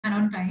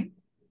time.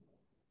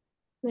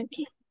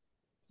 Okay.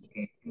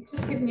 Okay,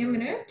 just give me a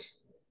minute.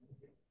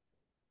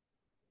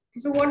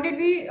 So, what did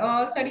we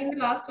study in the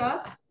last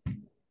class?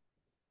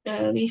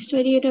 We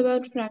studied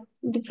about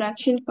the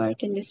fraction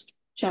part in this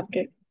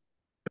chapter.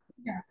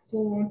 Yeah.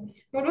 So,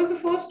 what was the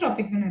first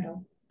topic,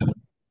 Zanetta?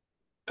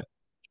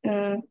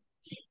 Uh,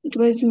 it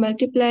was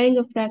multiplying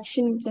a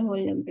fraction with a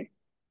whole number.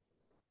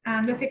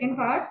 And the second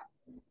part?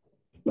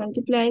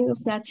 Multiplying a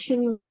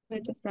fraction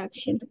with a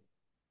fraction.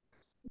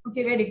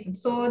 Okay, very good.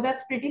 So,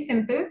 that's pretty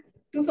simple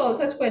to solve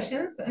such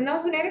questions. Now,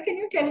 Sunera, can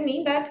you tell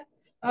me that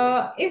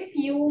if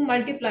you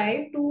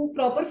multiply two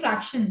proper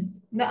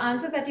fractions, the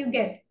answer that you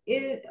get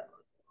is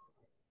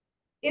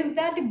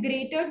that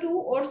greater to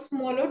or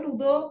smaller to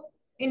the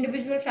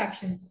individual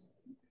fractions?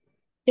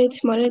 It's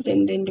smaller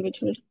than the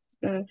individual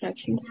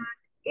fractions.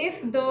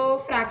 If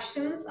the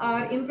fractions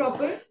are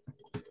improper,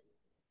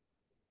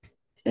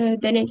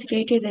 Then it's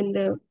greater than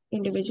the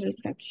individual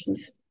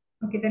fractions.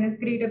 okay, then it's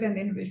greater than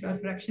the individual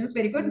fractions.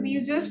 Very good.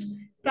 We just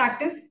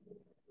practice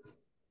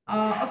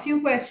a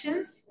few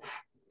questions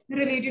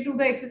related to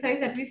the exercise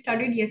that we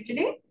studied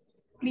yesterday.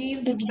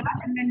 Please do Okay. that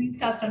and then we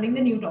start studying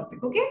the new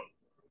topic. Okay.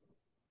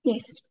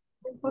 Yes.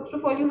 First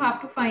of all, you have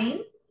to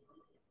find.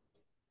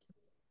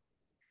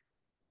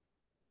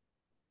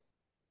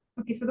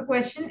 Okay, so the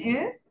question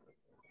is,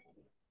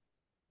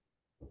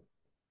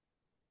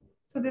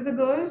 so there's a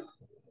girl.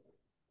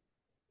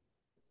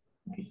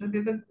 Okay, so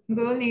there's a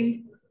girl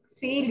named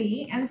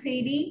Sally, and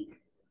Sally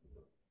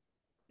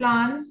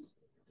plants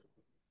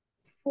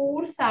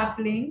four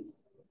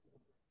saplings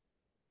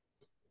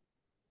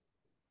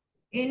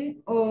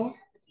in a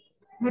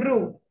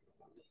row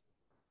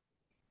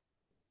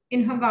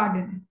in her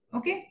garden.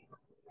 Okay.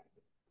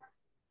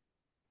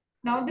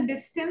 Now the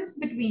distance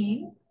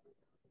between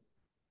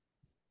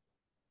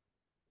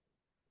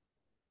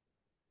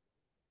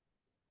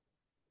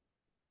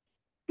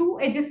two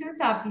adjacent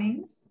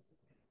saplings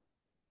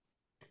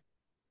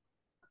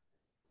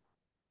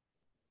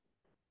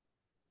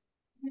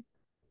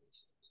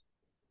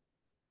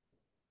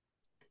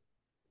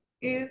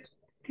is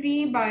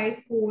 3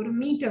 by 4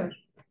 meter.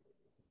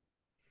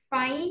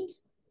 Find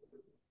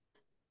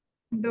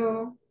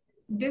the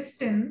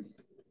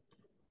distance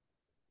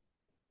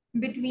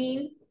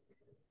between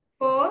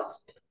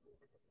first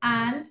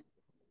and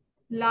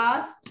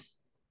last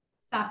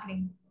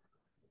sapling.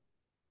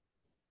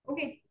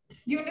 Okay. Do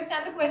you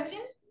understand the question?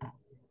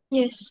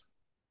 Yes.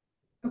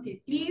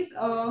 Okay. Please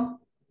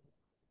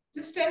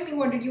just tell me,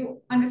 what did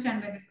you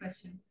understand by this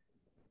question?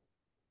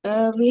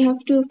 We have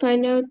to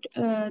find out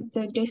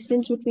the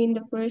distance between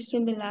the first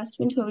and the last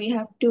one. So we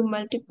have to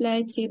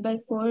multiply 3 by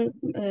 4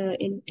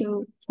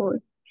 into 4.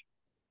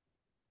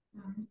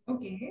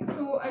 Okay.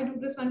 So I'll do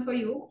this one for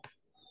you.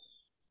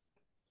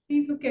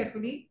 Please look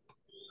carefully.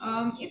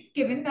 It's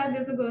given that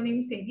there's a girl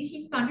named Sadie.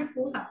 She's planted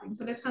four saplings.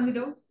 So let's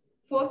consider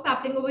first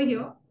sapling over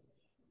here,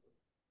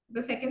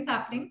 the second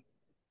sapling,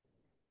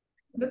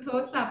 the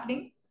third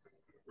sapling,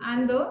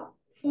 and the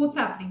fourth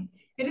sapling.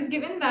 It is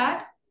given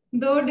that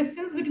the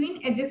distance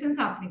between adjacent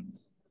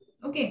saplings,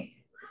 okay,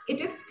 it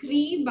is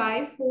 3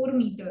 by 4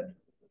 meter.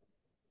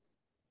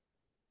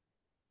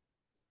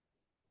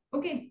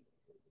 Okay.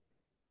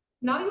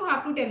 Now you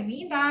have to tell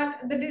me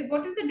that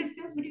what is the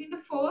distance between the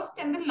first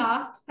and the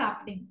last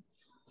sapling.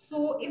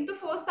 So if the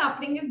first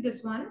sapling is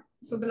this one,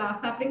 so the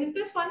last sapling is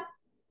this one,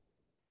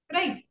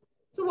 right?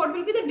 So what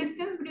will be the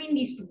distance between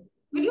these two?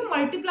 Will you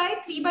multiply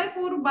 3 by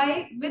 4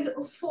 by with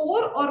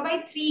 4 or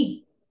by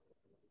 3?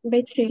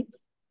 By 3.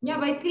 Yeah,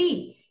 by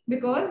 3.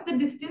 Because the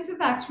distance is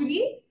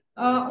actually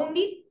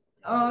only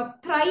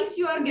thrice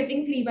you are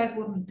getting 3 by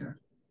 4 meter.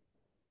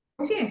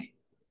 Okay.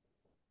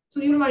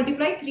 So you'll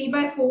multiply 3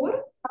 by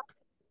 4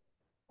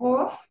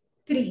 of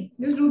 3.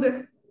 Just do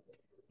this.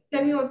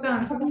 Tell me what's the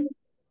answer.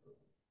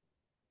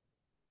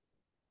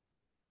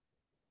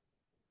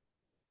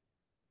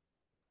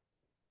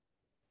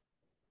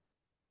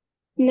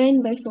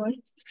 9 by 4.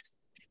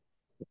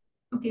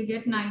 Okay, you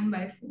get 9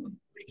 by 4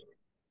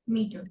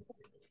 meter.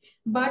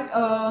 But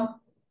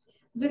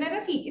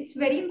Zunera, see, it's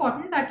very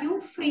important that you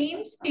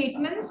frame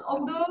statements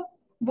of the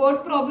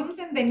word problems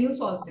and then you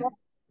solve them.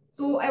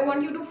 So I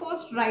want you to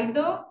first write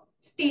the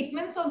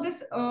statements of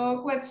this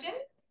question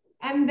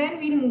and then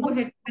we'll move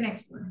ahead to the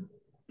next one.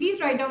 Please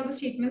write down the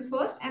statements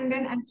first and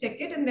then I'll check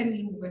it and then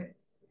we'll move ahead.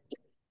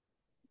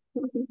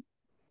 Mhm.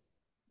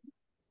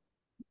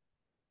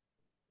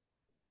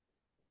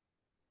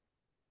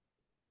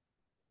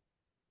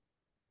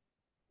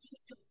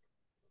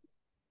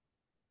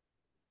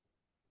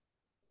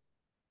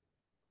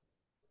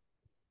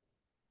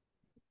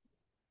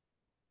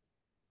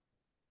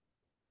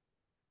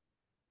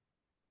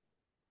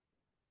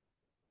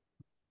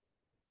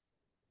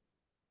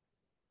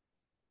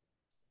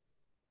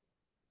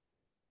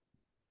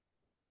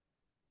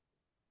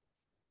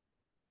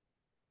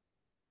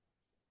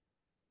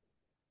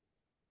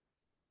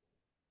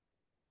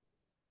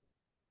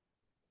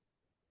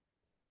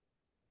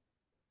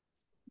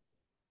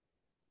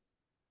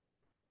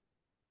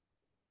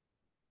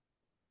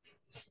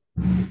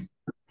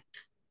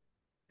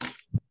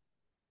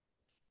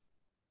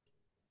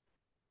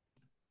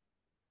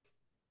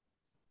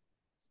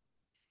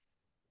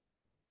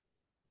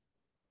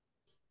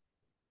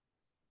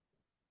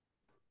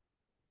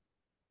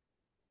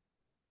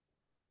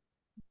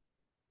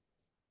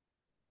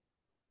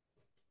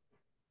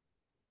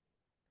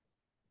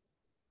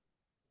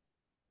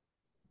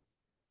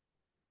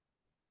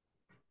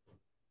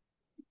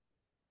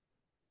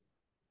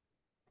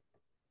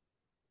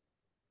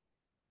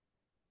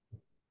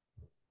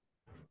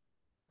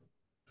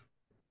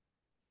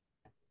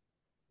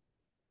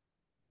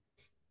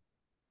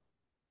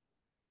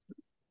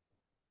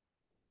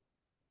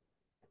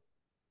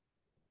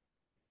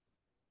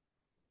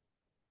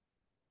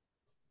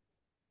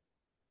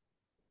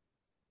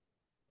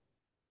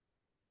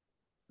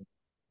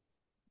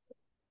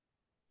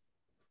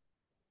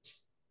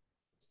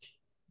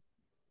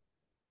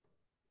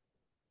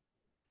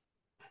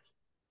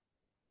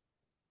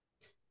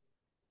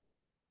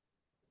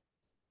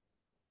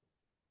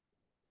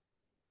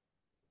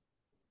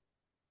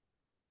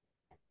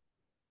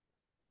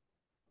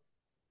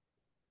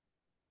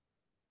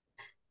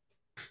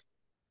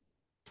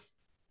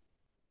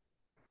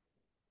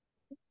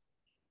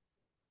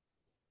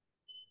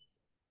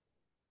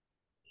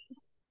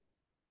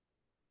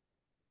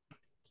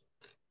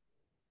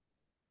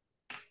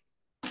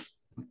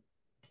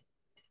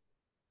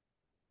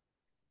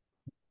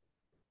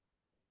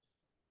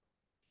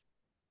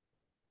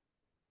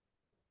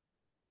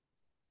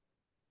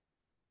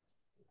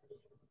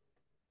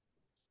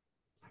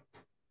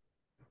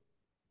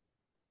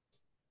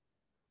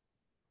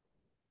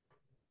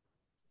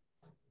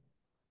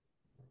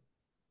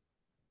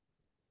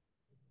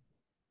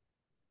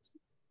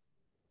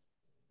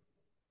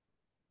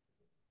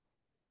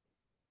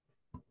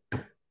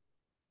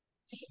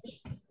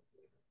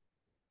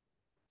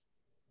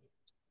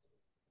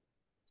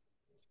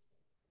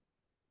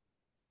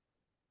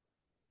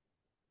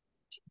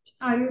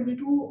 Are you able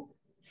to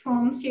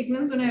form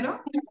statements, Zonera?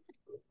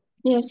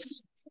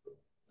 Yes.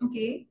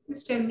 Okay,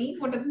 just tell me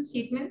what are the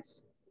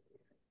statements?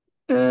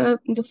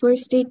 The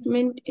first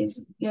statement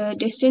is the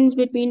distance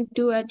between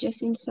two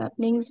adjacent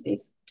saplings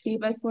is 3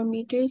 by 4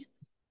 meters.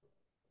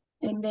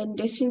 And then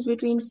distance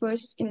between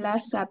first and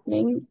last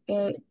sapling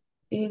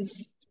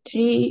is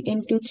 3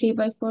 into 3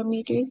 by 4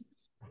 meters.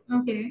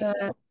 Okay.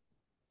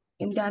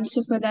 And the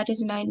answer for that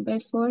is 9 by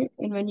 4.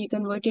 And when you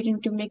convert it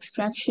into mixed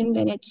fraction,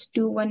 then it's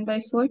 2 1 by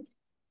 4.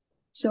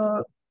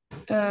 So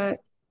uh,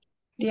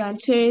 the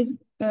answer is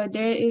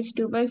there is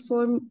 2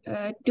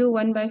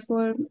 1 by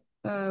 4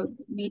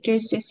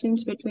 meters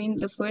distance between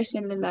the first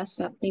and the last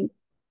sapling.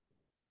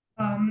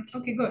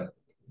 Okay, good.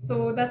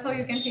 So that's how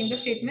you can think the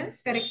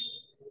statements. Correct.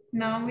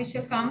 Now we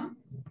shall come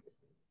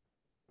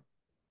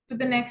to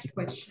the next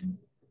question.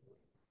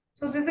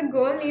 So there's a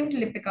girl named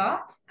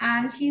Lipika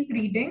and she's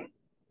reading.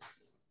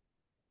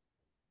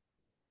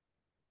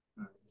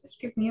 Just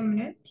give me a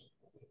minute.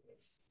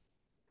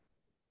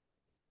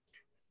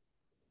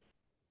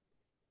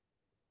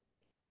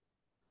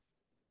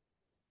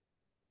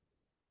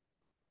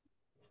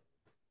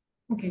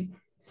 Okay.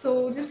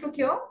 So just look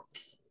here.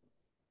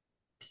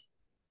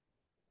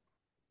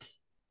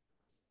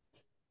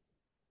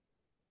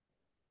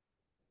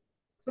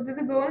 So there's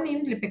a girl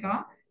named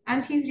Lipika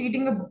and she's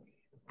reading a book.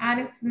 And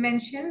it's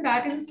mentioned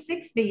that in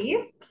 6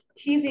 days,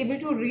 she's able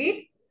to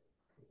read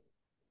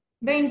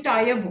the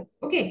entire book.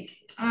 Okay.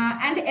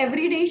 And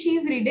every day she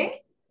is reading.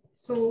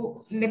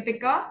 So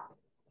Lipika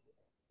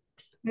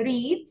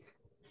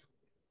reads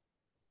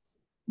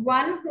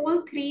one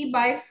whole 3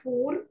 by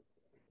 4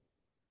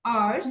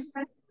 hours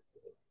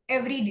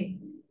every day.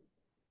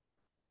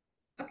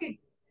 Okay.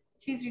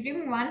 She's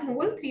reading one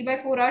whole 3 by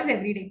 4 hours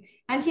every day.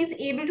 And she's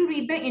able to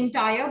read the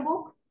entire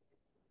book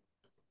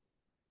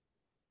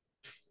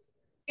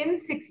in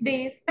 6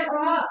 days.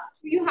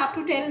 You have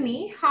to tell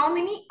me how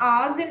many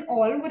hours in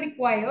all were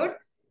required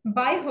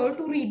by her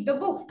to read the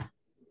book.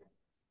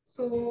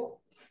 So,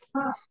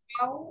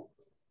 how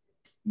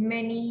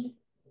many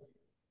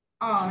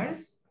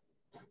hours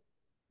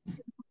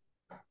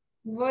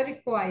were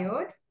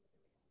required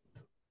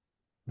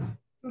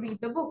to read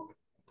the book?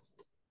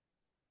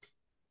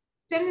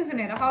 Tell me,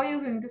 Zunera, how are you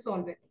going to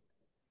solve it?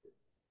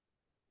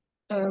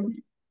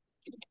 Um,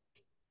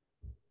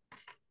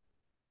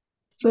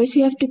 First,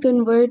 you have to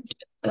convert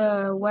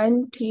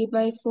 1 3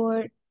 by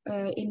 4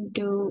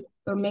 into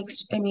a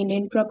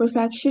improper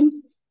fraction.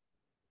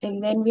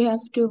 And then we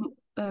have to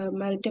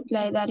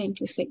multiply that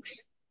into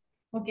 6.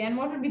 Okay, and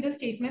what would be the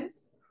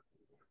statements?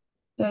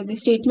 The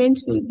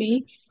statements will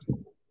be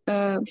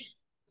uh,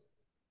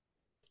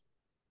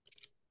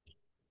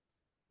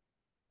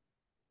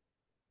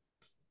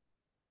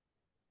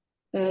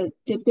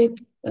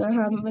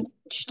 how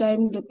much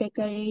time the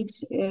Pekka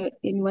reads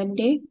in one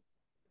day.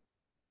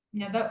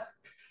 Yeah,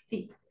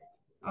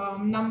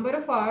 number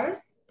of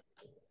hours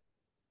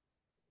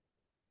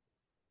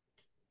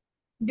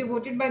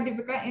devoted by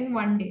Deepika in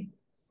one day.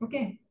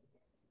 Okay,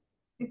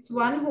 it's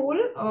one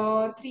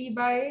whole 3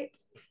 by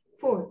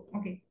 4.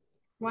 Okay,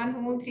 one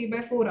whole 3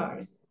 by 4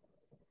 hours.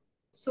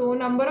 So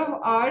number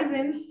of hours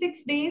in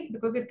 6 days,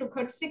 because it took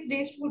her 6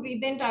 days to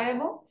read the entire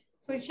book.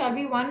 So it shall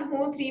be one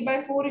whole 3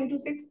 by 4 into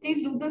 6.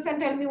 Please do this and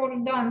tell me what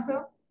is the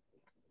answer.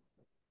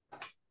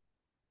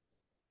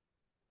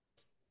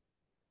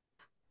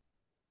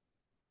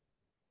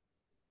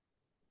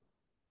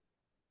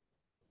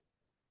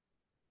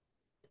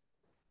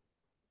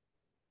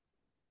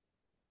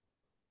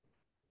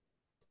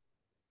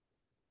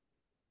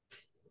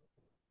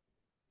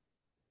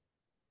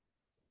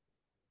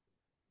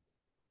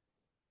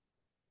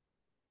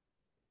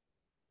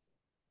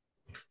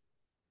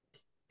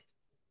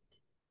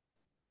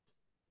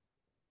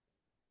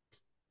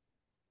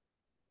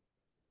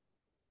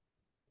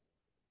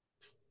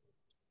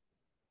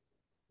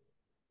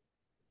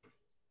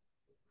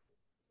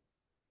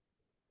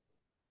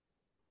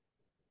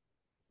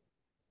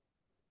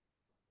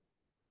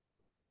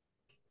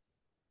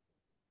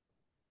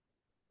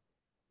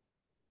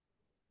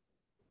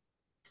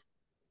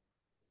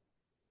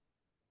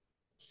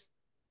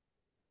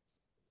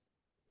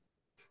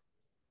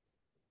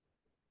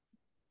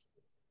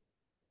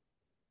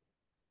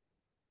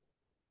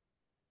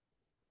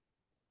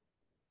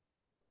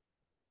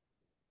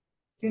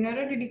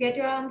 Junara, did you get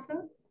your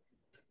answer?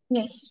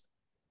 Yes.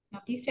 Now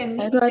please tell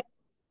I me.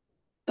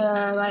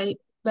 got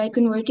by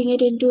converting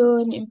it into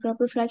an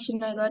improper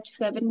fraction, I got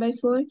 7 by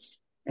 4.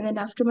 And then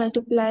after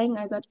multiplying,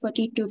 I got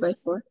 42 by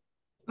 4.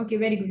 Okay,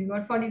 very good. You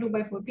got 42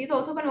 by 4. Please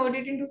also convert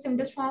it into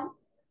simplest form.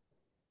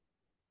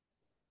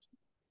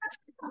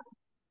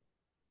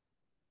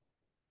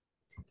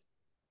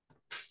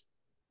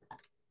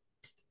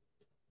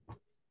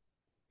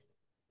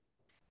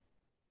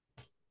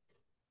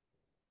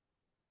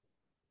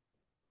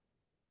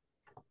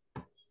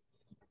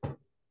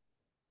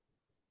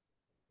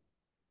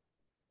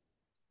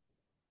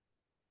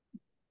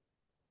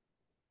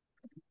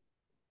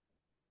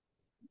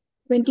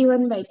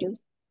 21 by 2.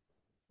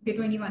 Okay,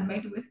 21 by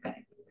 2 is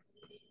correct.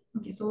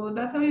 Okay, so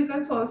that's how you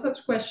can solve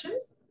such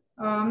questions.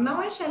 Now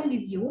I shall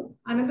give you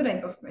another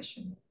type of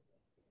question.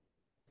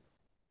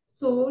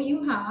 So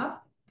you have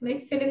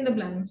like fill in the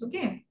blanks,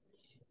 okay?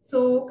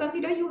 So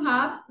consider you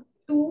have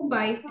 2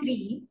 by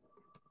 3.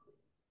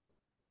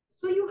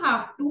 So you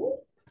have to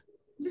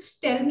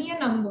just tell me a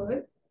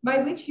number by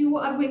which you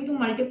are going to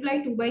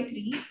multiply 2 by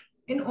 3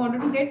 in order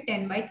to get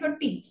 10 by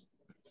 30.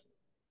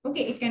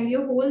 Okay, it can be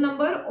a whole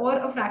number or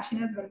a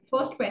fraction as well.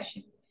 First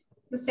question.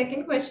 The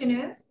second question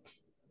is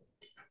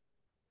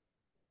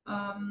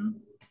um,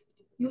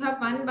 you have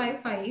 1 by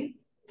 5.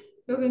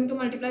 You're going to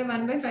multiply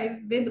 1 by 5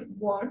 with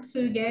what? So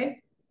you get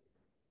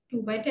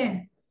 2 by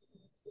 10.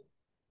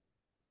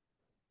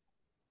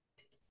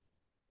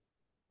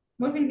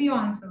 What will be your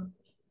answer?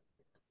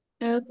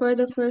 For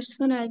the first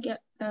one, I'll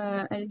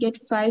get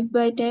 5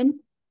 by 10,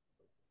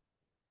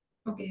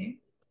 Okay.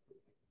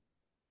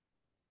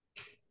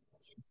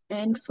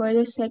 and for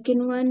the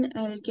second one,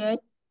 I'll get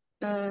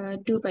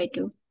 2 by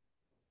 2.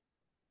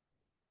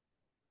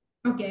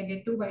 Okay, I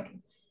get 2 by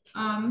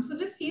 2. So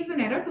just see as an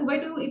error, 2 by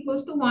 2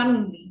 equals to 1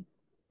 only.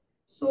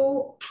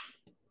 So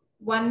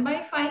 1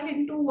 by 5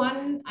 into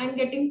 1, I'm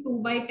getting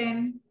 2 by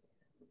 10.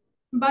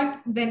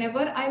 But whenever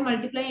I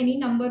multiply any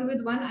number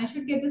with 1, I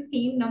should get the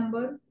same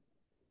number.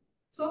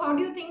 So how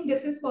do you think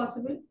this is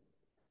possible?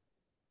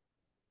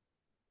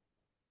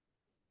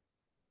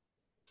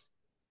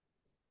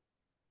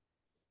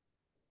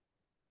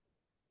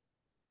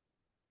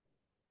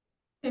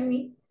 Tell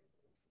me.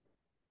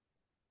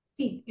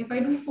 See, if I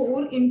do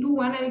 4 into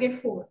 1, I'll get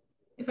 4.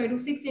 If I do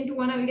 6 into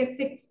 1, I'll get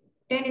 6.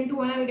 10 into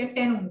 1, I'll get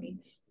 10 only.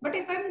 But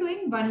if I'm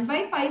doing 1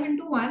 by 5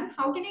 into 1,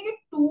 how can I get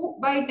 2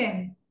 by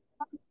 10?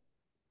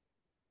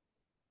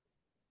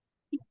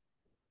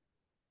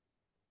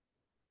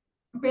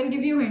 Okay, I'll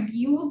give you a hint.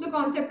 Use the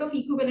concept of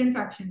equivalent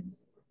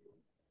fractions.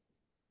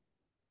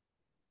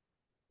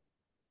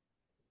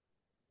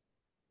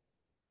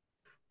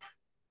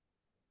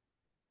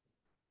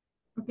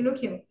 Okay, look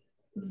here.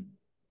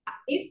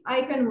 If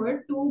I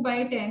convert 2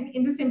 by 10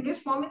 in the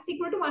simplest form, it's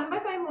equal to 1 by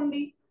 5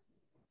 only.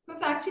 So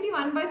it's actually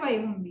 1 by 5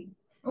 only.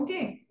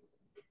 Okay.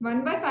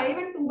 1 by 5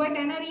 and 2 by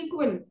 10 are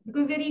equal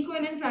because they're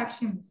equivalent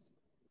fractions.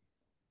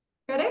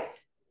 Correct?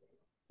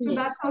 So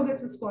that's Yes. how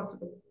this is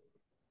possible.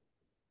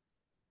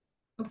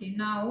 Okay,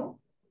 now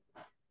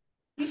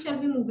we shall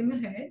be moving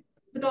ahead.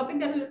 The topic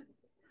that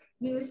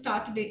we will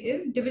start today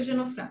is division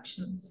of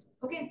fractions.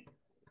 Okay.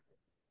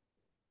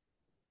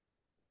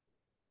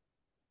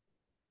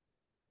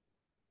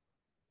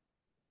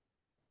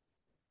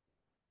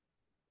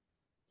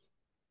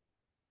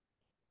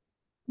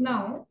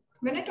 Now,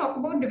 when I talk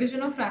about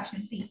division of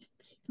fractions, see,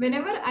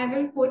 whenever I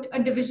will put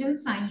a division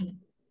sign,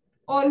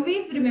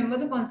 always remember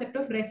the concept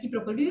of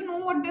reciprocal. Do you know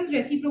what does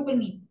reciprocal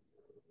mean?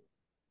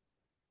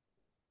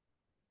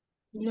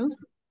 No?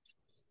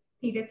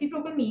 See,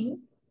 reciprocal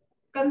means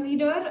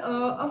consider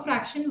a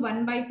fraction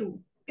 1 by 2.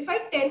 If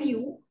I tell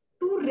you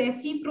to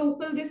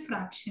reciprocal this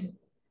fraction,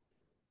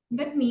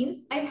 that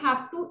means I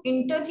have to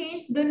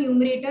interchange the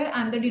numerator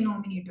and the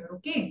denominator.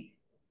 Okay.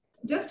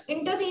 Just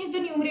interchange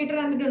the numerator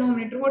and the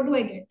denominator. What do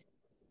I get?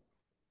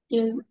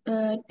 2.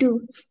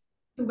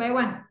 2 by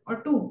 1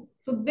 or 2.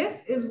 So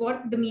this is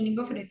what the meaning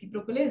of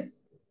reciprocal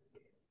is.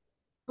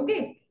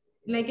 Okay.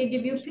 Like I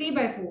give you 3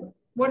 by 4.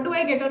 What do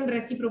I get on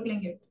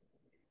reciprocaling it?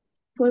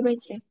 4 by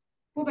 3.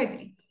 4 by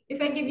 3.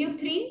 If I give you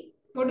 3,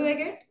 what do I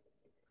get?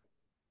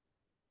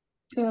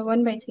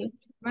 1 by 3.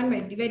 1 by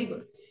 3. Very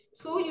good.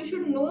 So you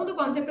should know the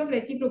concept of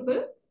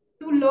reciprocal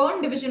to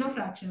learn division of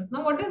fractions.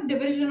 Now, what is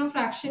division of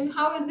fraction?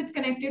 How is it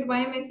connected? Why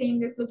am I saying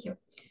this? Look here.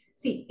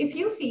 See, if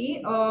you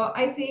see,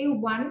 I say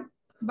 1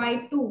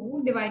 by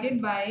 2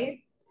 divided by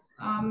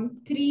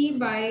 3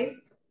 by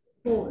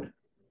 4.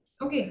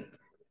 Okay.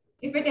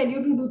 If I tell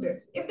you to do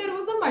this, if there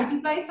was a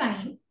multiply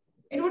sign,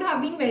 it would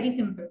have been very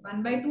simple.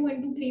 1 by 2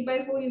 into 3 by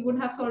 4, you would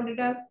have solved it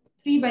as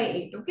 3 by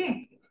 8.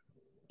 Okay.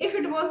 If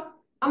it was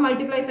a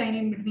multiply sign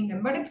in between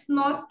them, but it's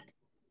not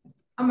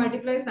a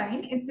multiply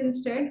sign, it's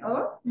instead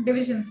a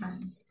division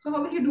sign. So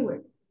how will you do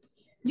it?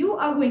 You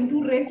are going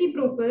to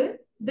reciprocal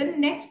the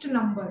next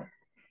number.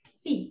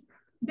 See,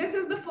 this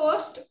is the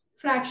first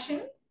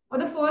fraction or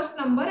the first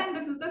number and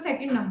this is the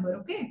second number.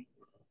 Okay.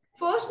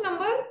 First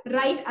number,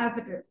 write as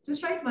it is.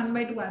 Just write 1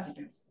 by 2 as it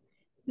is.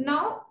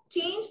 Now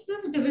change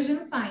this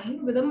division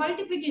sign with a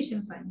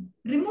multiplication sign.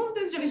 Remove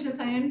this division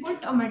sign and put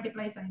a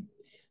multiply sign.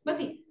 But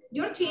see,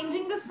 you're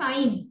changing the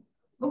sign.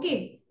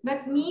 Okay.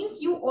 That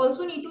means you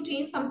also need to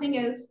change something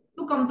else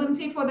to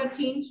compensate for that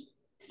change.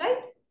 Right?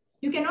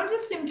 You cannot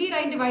just simply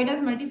write divide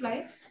as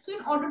multiply. So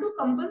in order to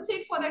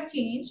compensate for that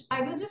change, I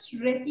will just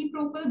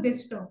reciprocal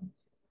this term.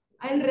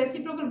 I'll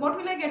reciprocal. What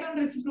will I get on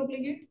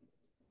reciprocating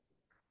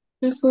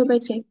it? 4 by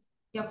 3.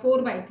 Yeah,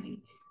 4 by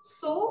 3.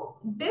 So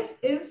this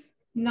is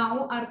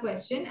now our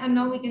question and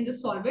now we can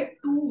just solve it.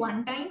 2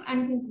 one time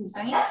and 2 two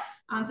time.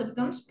 Answer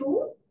becomes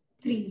 2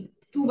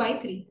 by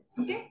 3.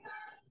 Okay.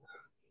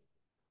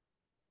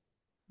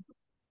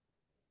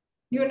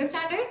 You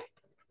understand it?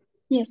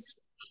 Yes.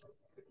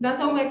 That's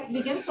how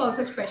we can solve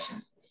such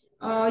questions.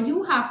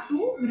 You have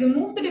to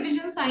remove the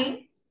division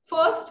sign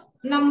first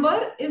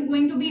number is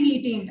going to be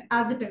retained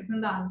as it is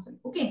in the answer.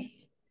 Okay.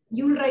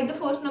 You will write the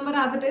first number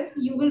as it is.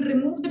 You will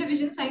remove the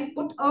division sign,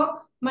 put a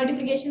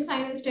multiplication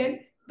sign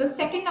instead. The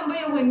second number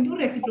you're going to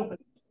reciprocate.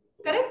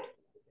 Correct?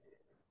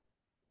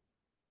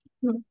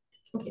 No.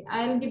 Okay.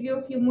 I'll give you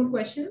a few more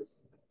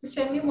questions. Just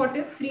tell me what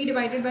is 3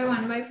 divided by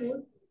 1 by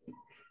 4?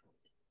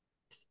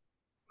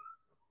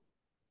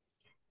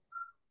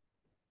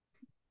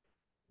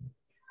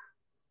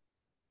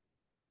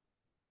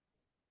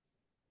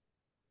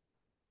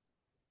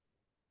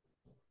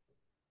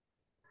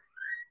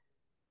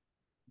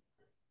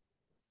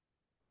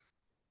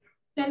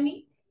 Tell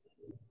me.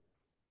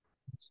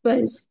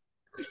 12.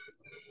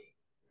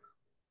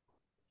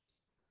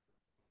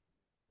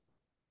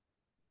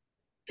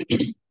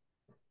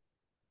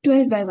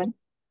 12 by 1.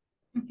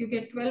 If you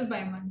get 12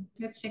 by 1,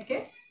 let's check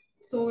it.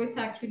 So it's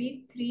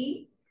actually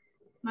 3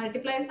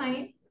 multiply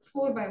sign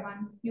 4 by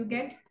 1. You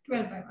get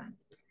 12 by 1.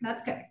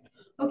 That's correct.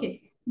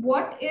 Okay.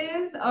 What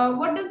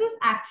does this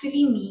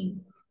actually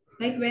mean?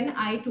 Like when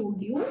I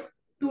told you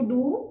to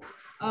do,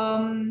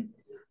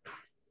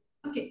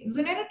 okay,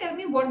 Zunaira, tell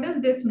me what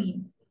does this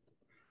mean?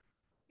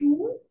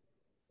 2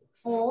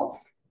 of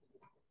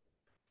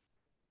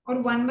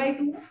or 1 by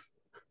 2?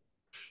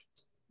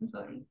 I'm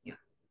sorry. Yeah.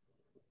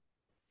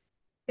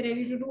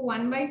 Ready to do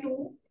 1 by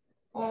 2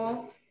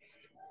 of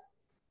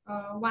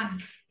 1.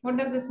 What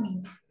does this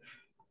mean?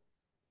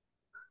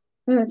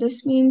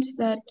 This means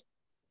that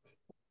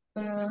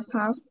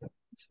half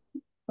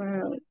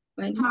uh,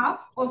 1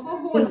 Half of a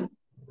whole. is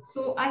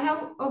So I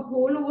have a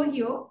whole over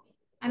here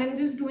and I'm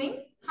just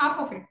doing half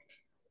of it.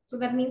 So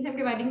that means I'm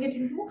dividing it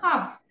into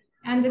halves.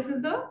 And this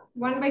is the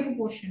 1 by 2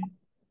 portion,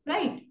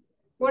 right?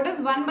 What does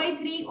 1 by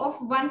 3 of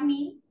 1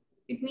 mean?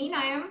 It means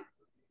I am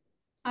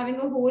having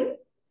a whole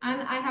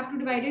and I have to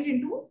divide it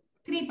into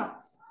 3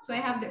 parts. So I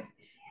have this.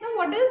 Now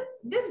what does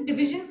this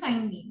division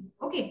sign mean?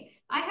 Okay,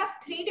 I have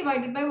 3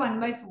 divided by 1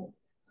 by 4.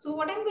 So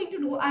what I'm going to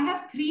do, I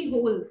have 3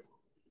 holes.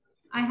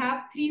 I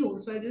have 3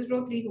 holes. So I just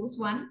draw 3 holes.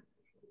 1,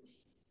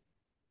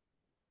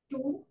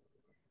 2,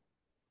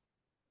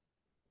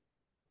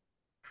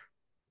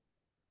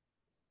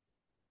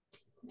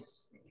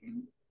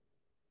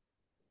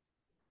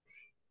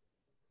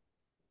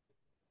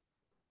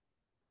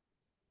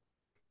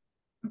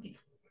 okay,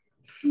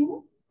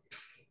 2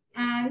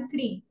 and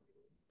 3.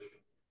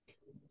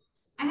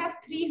 I have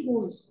 3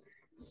 holes.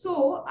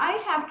 So I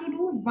have to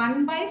do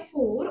 1 by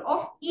 4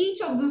 of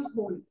each of this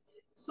hole.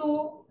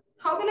 So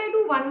how will I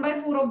do 1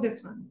 by 4 of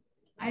this one?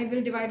 I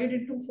will divide it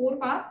into 4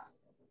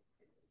 parts,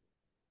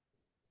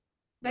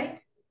 right?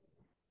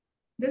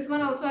 This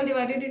one also I'll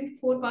divide it into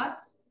 4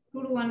 parts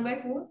to do 1 by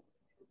 4.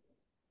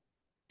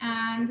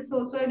 And this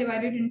also I'll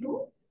divide it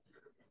into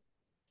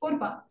 4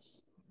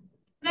 parts,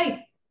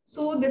 right?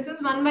 So this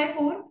is 1 by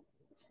 4.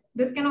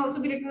 This can also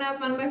be written as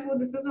 1 by 4.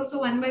 This is also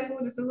 1 by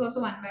 4. This is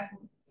also 1 by 4.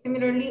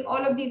 Similarly,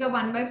 all of these are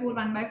 1 by 4,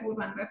 1 by 4,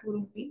 1 by 4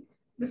 only.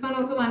 This one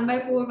also 1 by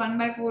 4, 1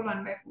 by 4,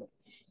 1 by 4.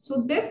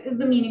 So this is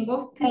the meaning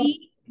of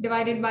 3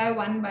 divided by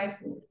 1 by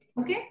 4.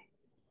 Okay?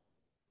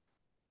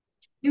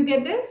 You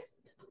get this?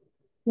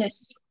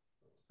 yes.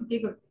 Okay,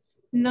 good.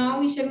 Now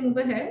we shall move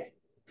ahead.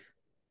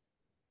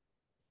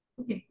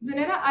 Okay.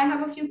 Zunera, I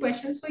have a few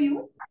questions for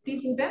you.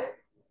 Please do them.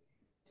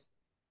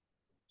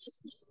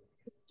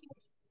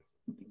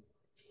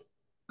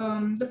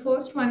 The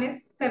first one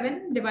is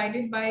 7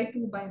 divided by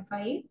 2 by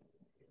 5.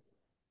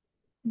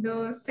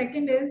 The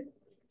second is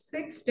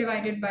 6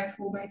 divided by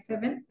 4 by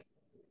 7.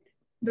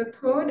 The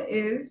third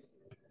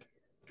is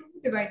 2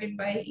 divided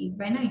by 8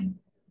 by 9.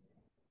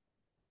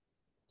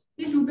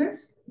 Please do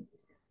this.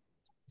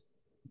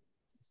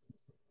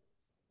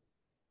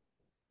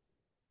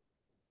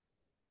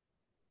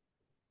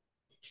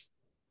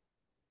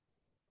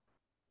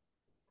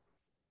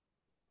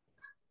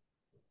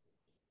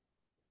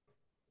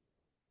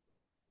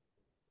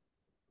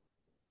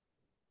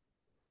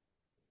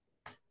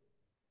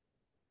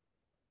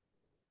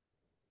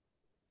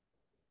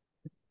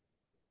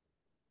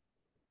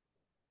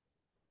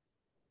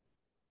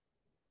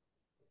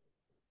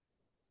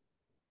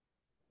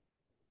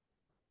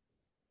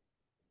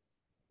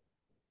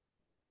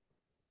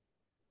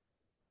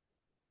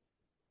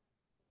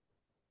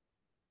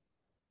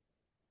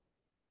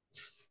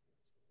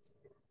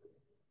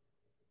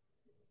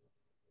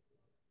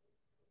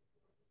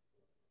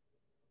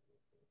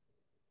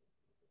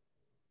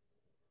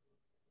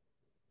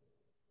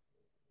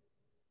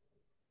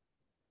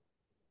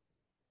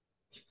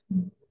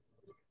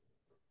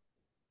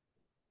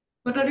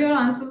 What are your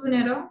answers,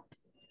 Nero?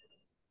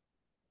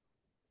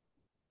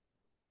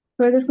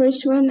 For the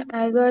first one,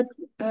 I got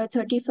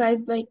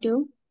 35 by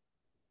 2.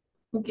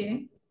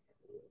 Okay.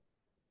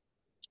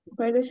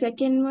 For the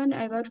second one,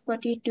 I got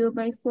 42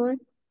 by 4.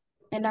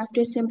 And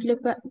after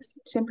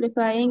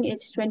simplifying,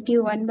 it's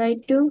 21 by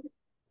 2.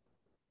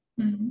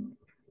 Hmm.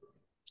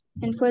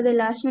 And for the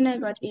last one, I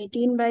got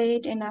 18 by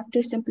 8. And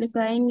after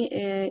simplifying,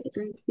 it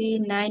will be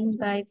 9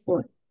 by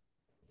 4.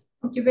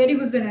 Okay, very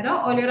good, Zenera.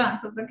 All your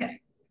answers are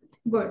correct.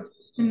 Good.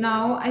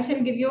 Now I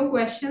shall give you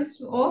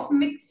questions of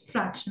mixed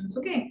fractions.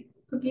 Okay.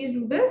 So please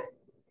do this.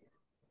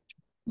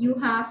 you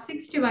have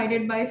 6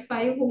 divided by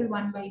 5 whole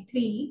 1 by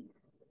 3.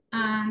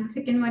 And the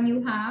second one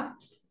you have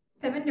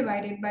 7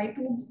 divided by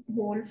 2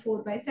 whole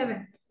 4 by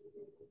 7.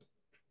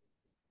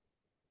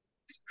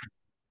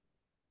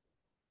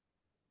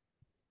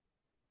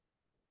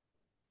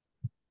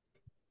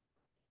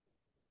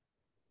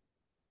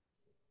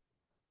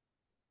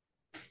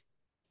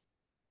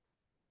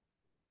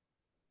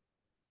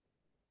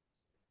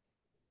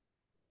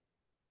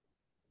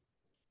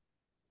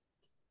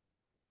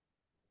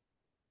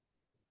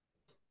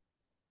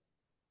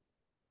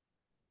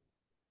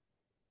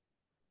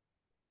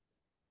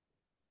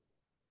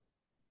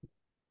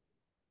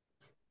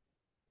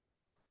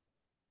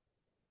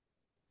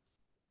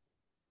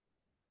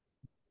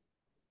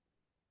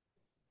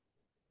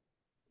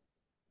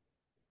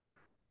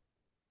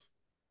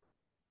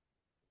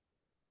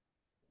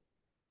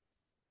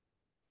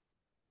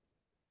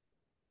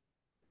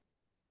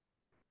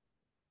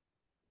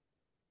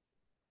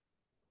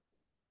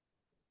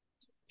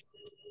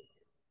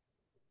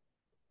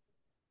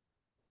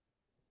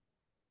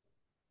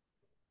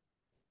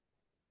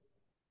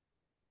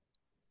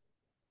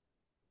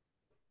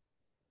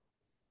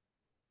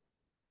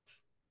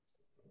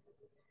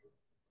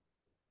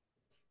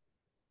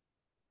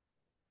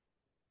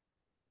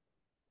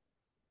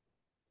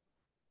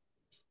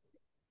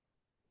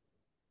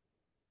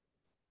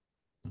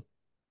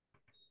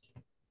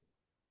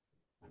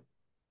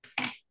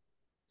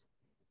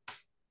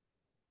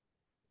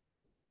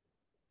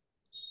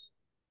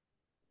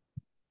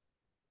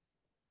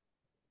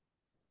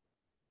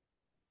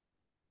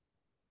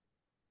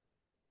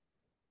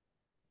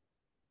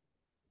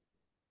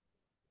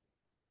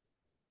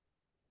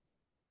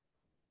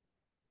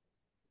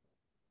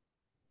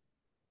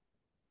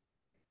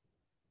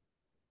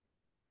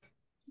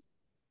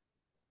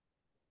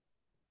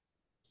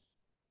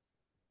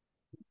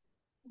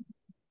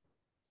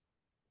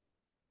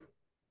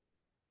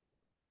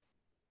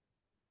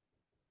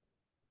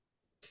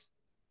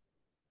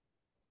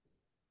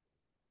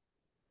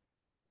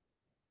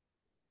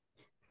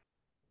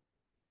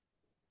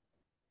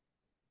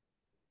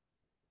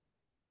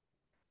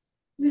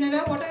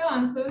 Zinera, what are your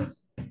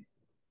answers?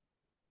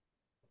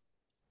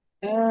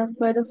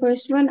 For the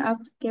first one,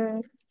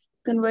 after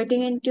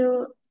converting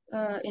into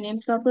an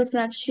improper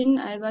fraction,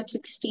 I got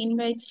 16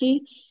 by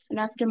 3. And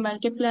after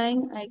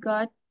multiplying, I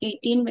got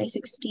 18 by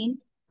 16.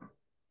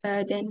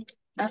 Then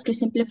after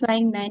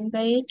simplifying, 9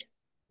 by 8.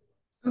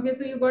 Okay,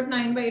 so you got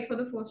 9 by 8 for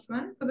the first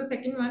one. For the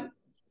second one,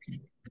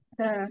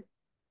 Uh,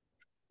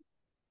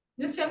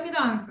 just tell me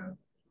the answer.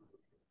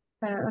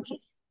 okay.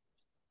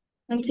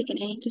 1 second,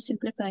 I need to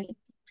simplify.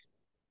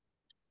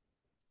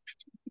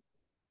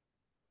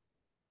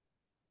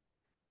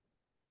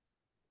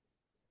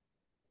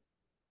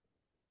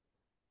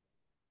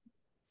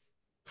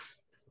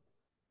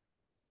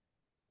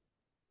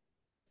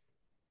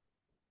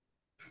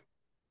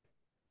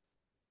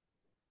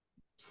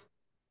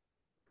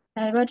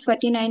 I got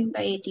 49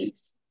 by 18.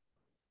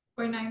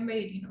 0.9 by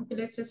 18. Okay,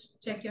 let's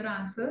just check your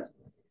answers.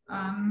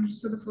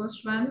 So the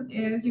first one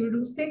is you will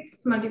do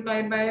 6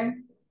 multiplied by,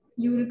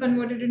 you will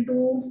convert it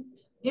into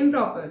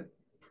improper.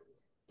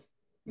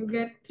 You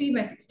get 3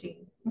 by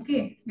 16.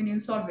 Okay, when you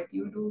solve it,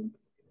 you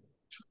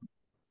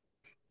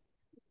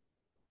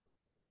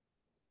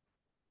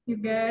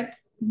get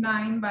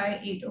 9 by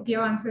 8. Okay,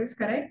 your answer is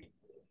correct.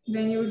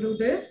 Then you will do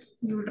this.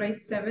 You will write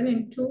 7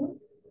 into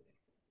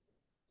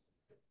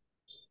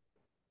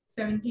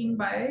 17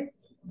 by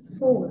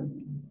 4.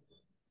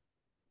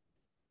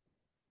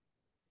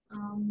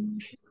 Um,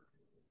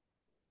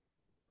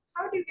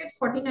 how do you get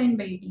 49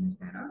 by 18,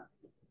 Sarah?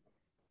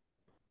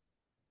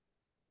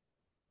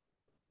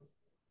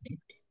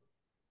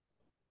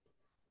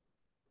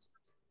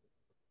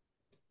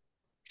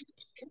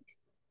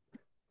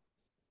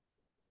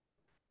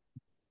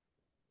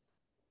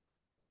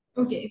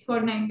 Okay, it's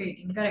 49 by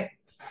 18. Correct.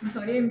 I'm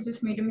sorry, I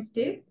just made a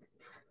mistake.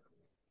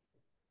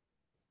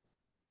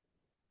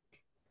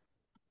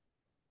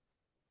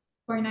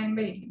 49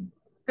 by 18.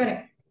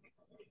 Correct.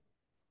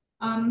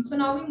 So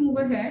now we move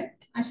ahead.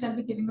 I shall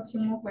be giving a few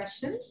more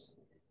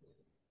questions.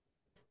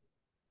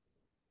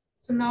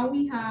 So now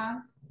we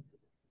have,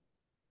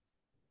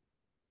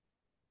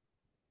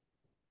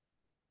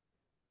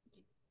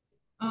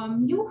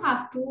 you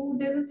have to,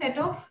 there's a set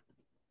of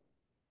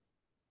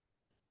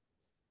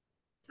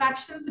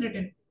fractions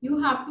written.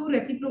 You have to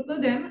reciprocal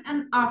them,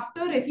 and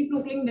after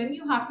reciprocaling them,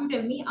 you have to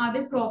tell me are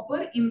they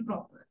proper,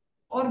 improper,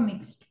 or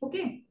mixed.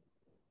 Okay.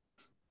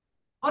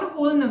 Or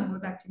whole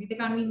numbers actually. They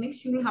can't be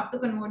mixed. You will have to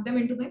convert them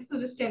into mixed. So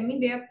just tell me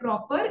they are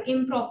proper,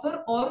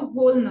 improper, or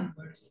whole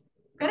numbers.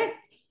 Correct.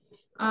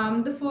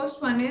 The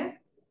first one is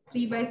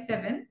 3 by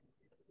 7.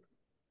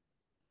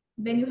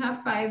 Then you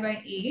have 5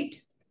 by 8.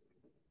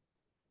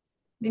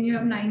 Then you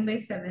have 9 by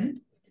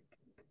 7,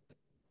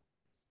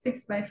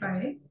 6 by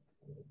 5,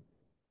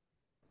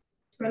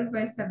 12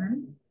 by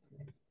 7,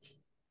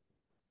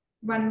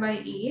 1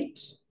 by 8,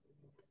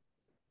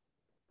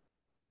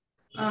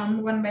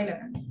 1 by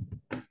 11.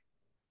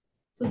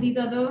 So these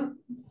are the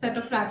set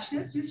of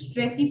fractions. Just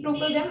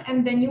reciprocal them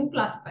and then you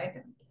classify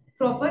them.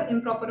 Proper,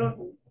 improper, or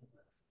whole?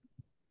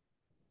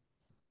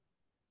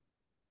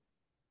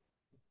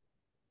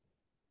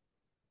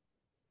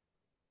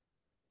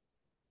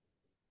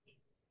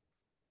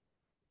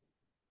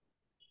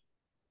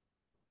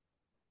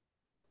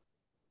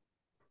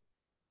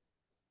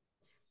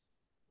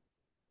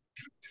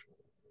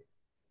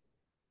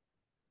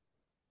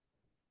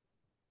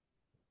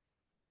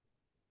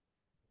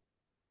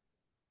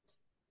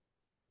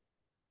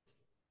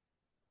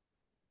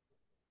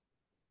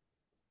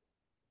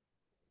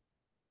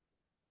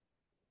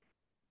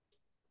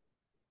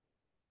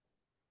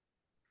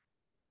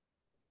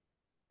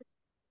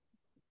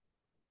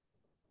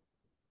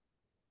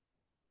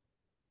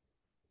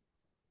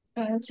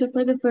 So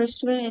for the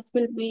first one, it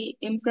will be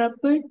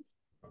improper,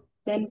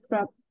 then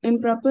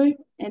improper,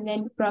 and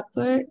then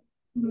proper,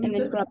 and then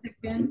Just a proper.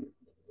 second.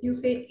 You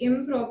say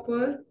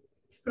improper,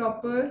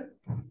 proper,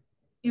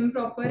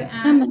 improper,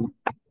 and Um,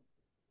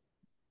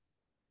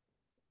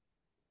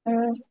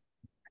 uh,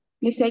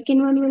 the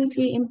second one will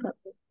be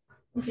improper.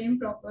 okay,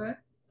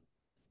 improper.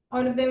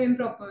 All of them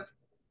improper.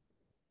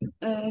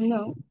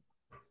 No.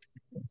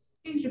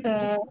 Please repeat.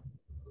 Uh,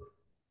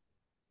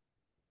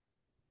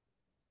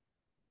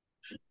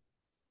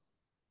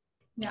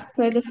 Yeah.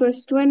 for the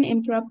first one,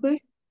 improper,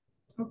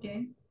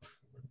 Okay.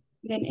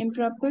 then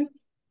improper,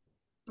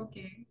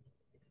 Okay.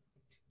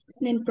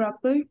 then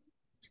proper,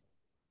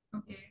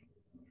 Okay.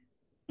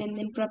 and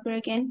then proper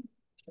again,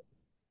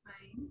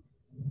 Fine.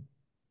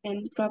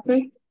 and proper,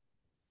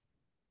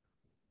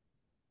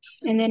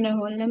 and then a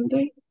whole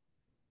number,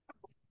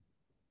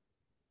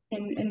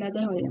 and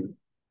another whole number.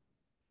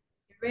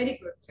 Very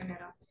good,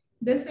 Sunera.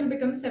 This will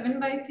become 7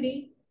 by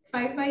 3,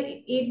 5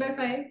 by 8 by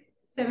 5,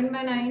 7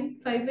 by 9,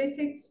 5 by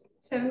 6,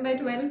 7 by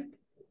 12,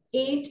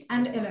 8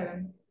 and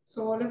 11.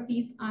 So all of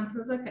these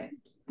answers are correct.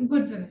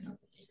 Good, Sunera.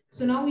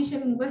 So now we shall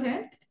move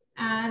ahead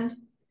and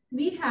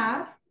we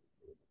have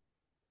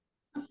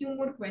a few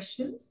more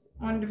questions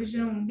on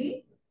division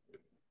only.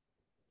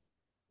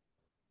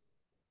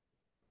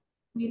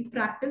 We'll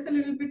practice a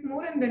little bit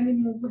more and then we'll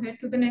move ahead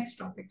to the next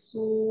topic.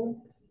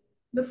 So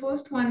the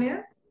first one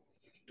is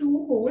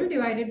 2 whole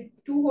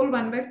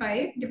 1 by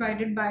 5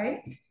 divided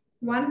by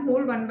 1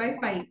 whole 1 by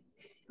 5.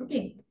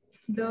 Okay.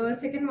 The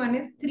second one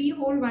is 3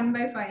 whole 1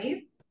 by 5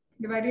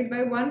 divided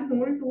by 1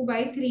 whole 2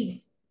 by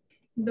 3.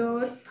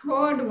 The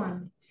third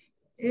one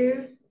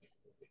is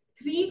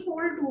 3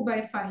 whole 2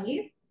 by 5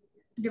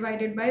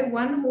 divided by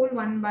 1 whole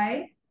 1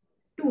 by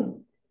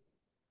 2.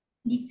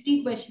 These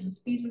three questions,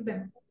 please do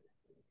them.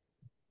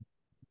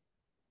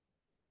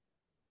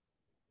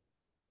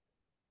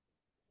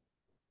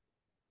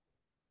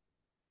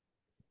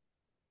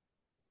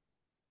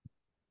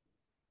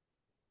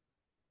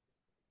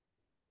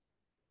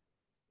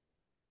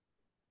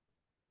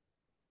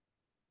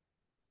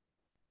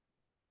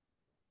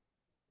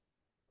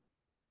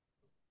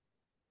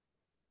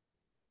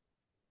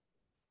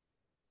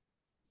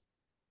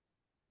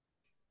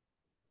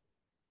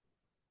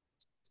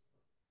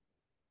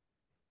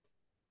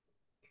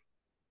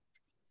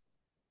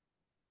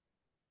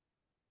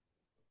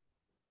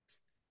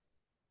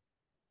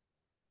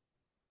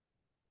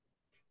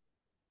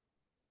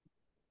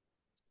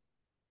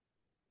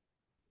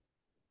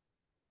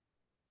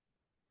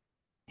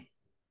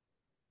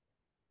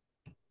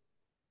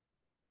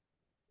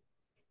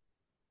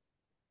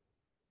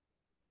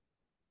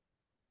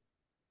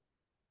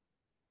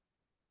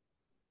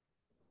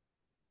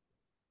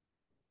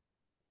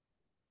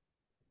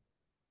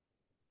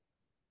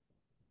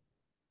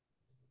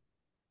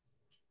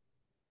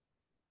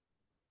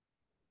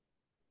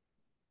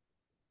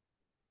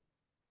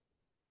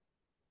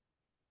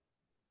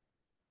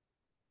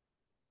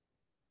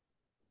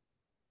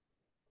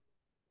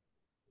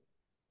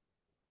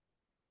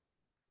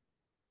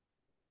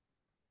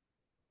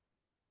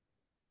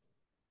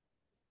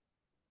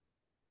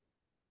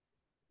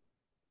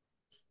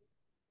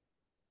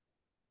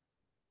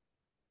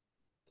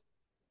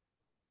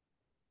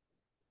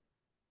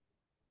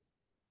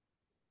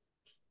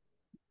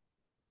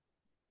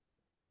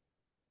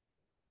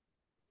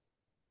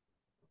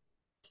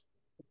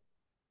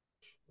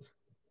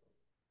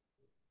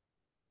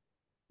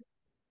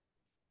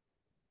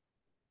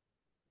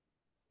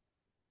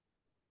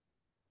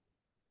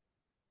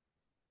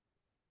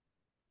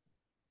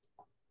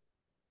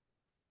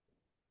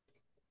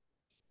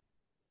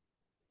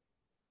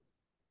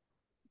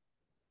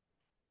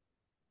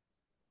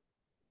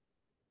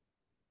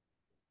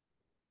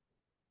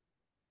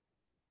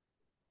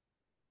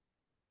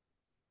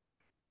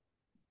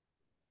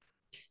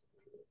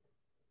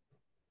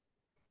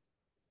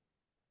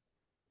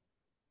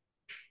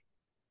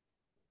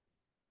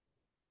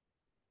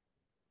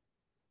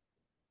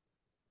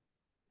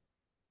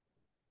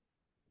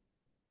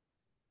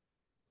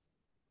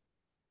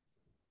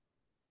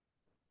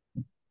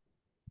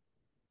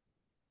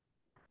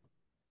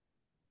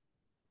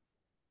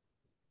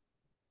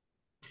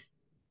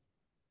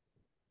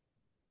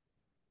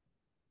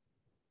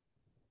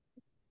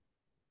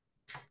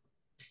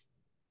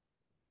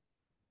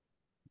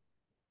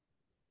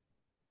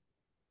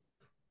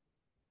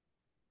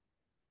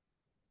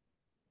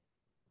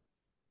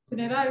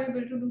 Sunera, are you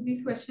able to do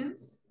these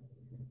questions?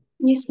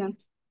 Yes, ma'am.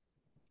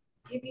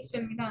 Okay, please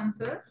tell me the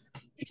answers.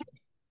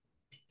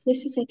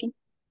 Just a second.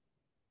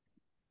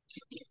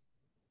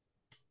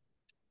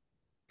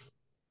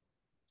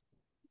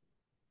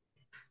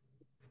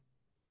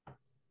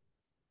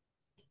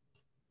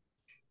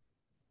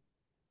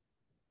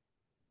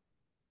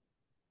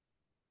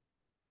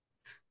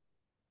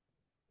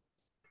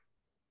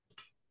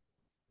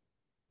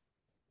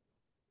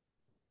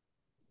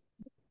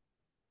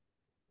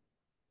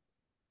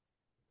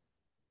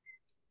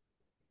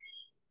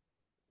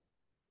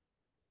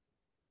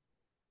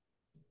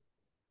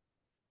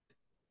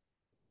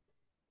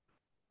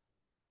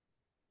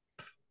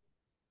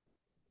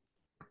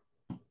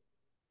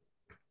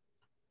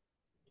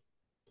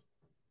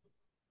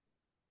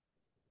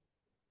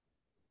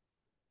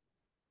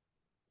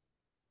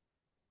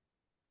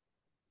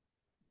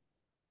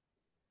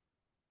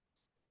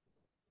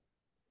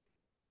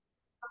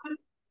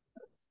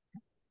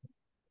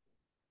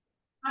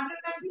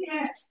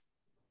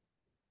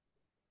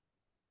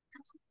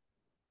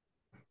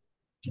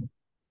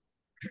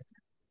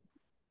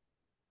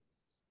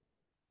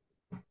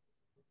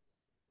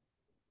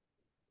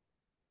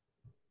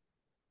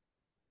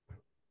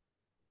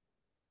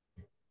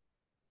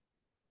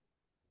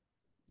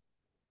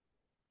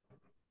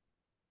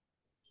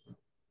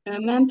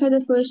 Ma'am, for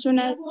the first one,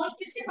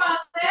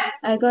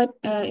 I got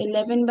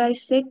 11 by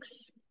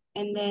 6.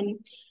 And then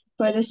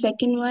for the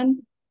second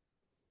one,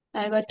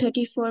 I got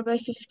 34 by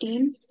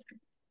 15.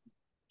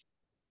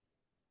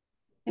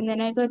 And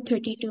then I got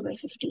 32 by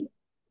 15.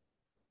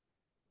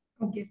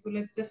 Okay, so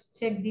let's just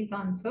check these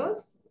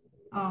answers.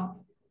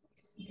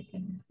 Just a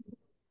second.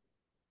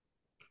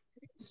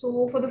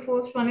 So for the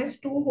first one is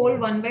 2 whole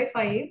 1 by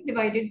 5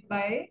 divided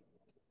by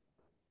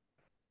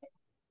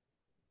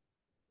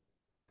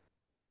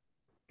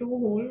 2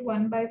 whole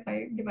 1 by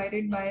 5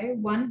 divided by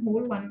 1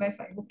 whole 1 by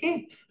 5.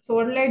 Okay, so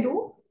what will I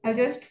do? I'll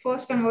just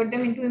first convert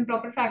them into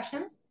improper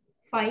fractions.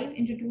 5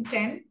 into 2,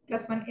 10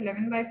 plus 1,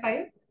 11 by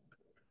 5.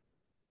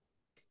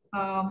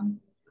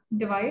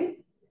 Divide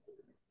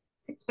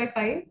 6 by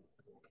 5.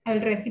 I'll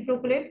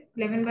reciprocate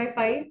 11 by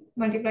 5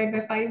 multiplied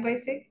by 5 by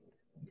 6.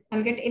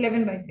 I'll get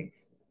 11 by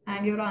 6.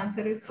 And your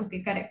answer is okay,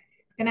 correct.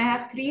 Then I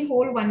have 3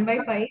 whole 1 by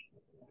 5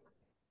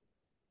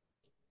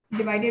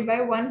 divided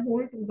by 1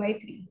 whole 2 by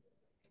 3.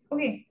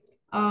 Okay.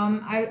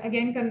 I'll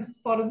again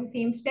follow the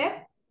same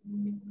step.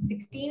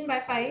 16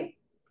 by 5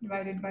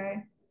 divided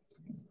by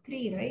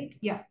 3, right?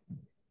 Yeah.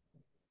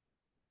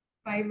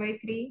 5 by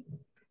 3.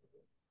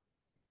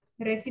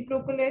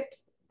 Reciprocate.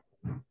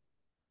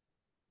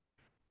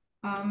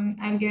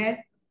 I'll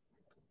get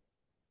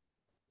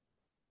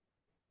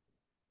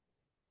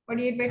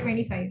 48 by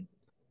 25.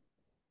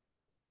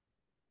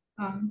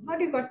 How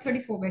do you got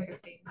 34 by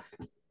 15?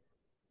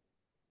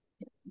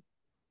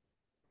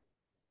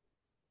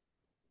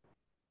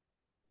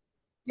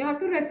 You have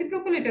to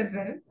reciprocate as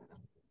well.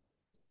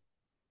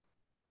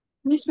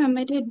 Yes, ma'am,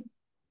 I did.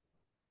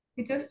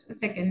 It's just a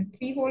second.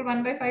 3 whole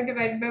 1 by 5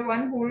 divided by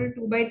 1 whole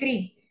 2 by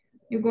 3.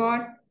 You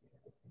got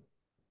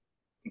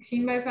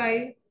 16 by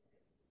 5,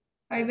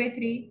 5 by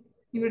 3.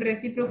 You will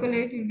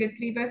reciprocate, you'll get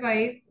 3 by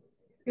 5.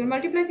 You'll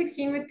multiply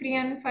 16 with 3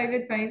 and 5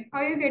 with 5. How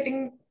are you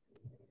getting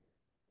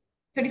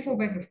 34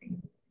 by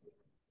 15?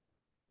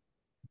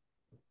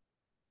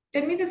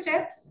 Tell me the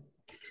steps.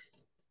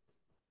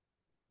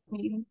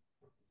 Mhm.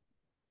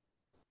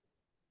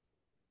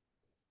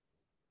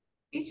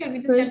 Please tell me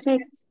the steps.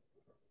 First,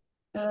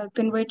 I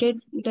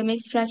converted the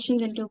mixed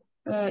fractions into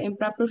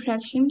improper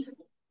fractions.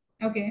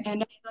 Okay.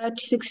 And I got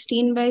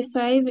 16 by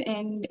 5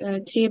 and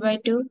 3 by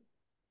 2.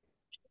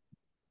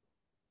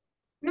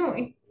 No,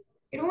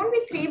 it won't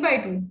be 3 by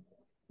 2.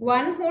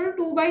 1 whole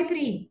 2 by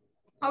 3.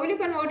 How will you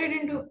convert it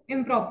into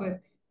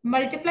improper?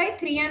 Multiply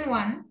 3 and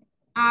 1,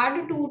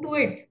 add 2 to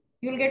it.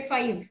 You'll get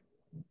 5.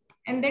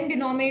 And then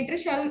denominator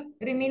shall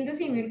remain the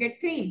same. You'll get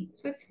 3.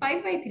 So it's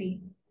 5 by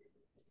 3.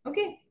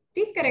 Okay.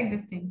 Please correct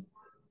this thing.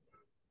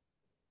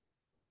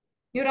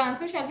 Your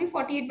answer shall be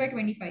 48 by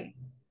 25.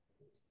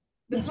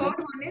 The Yes, ma'am.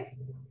 third one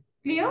is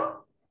clear?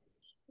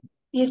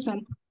 Yes,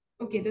 ma'am.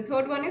 Okay. The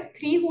third one is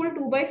 3 whole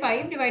 2 by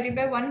 5 divided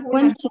by 1 whole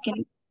 1. 1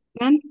 second.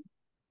 Ma'am,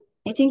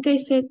 I think I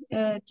said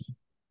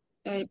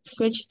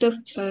switch the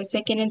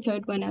second and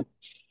third one up.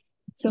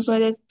 So for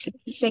the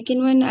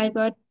second one, I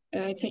got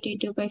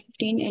 32 by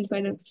 15, and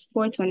for the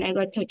fourth one, I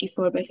got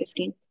 34 by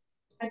 15.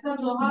 I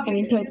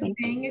mean, This third is one.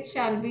 saying it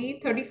shall be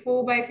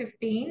 34 by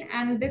 15,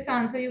 and this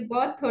answer you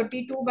got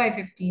 32 by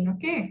 15.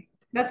 Okay.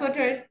 That's what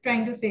you're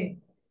trying to say.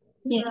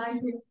 Yes.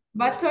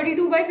 But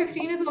 32 by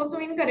 15 is also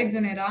incorrect,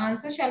 Zonera.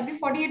 Answer shall be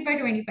 48 by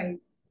 25.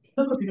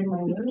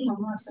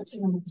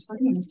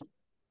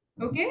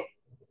 Okay.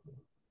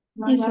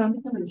 Yes,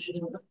 ma'am.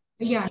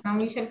 Yeah, now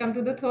we shall come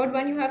to the third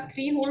one. You have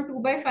 3 whole 2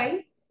 by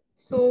 5.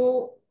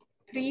 So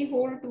 3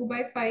 whole 2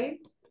 by 5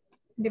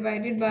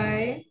 divided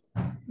by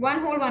 1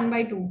 whole 1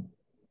 by 2.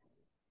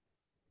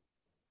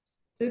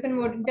 So you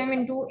convert them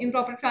into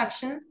improper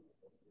fractions.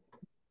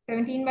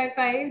 17 by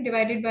 5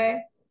 divided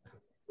by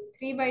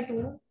 3 by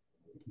 2.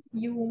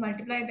 You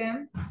multiply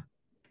them.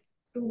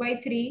 2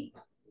 by 3,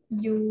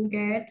 you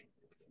get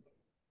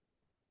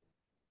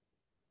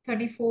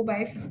 34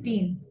 by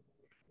 15.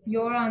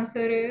 Your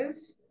answer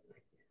is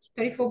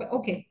 34 by,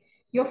 okay.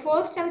 Your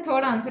first and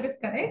third answer is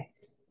correct.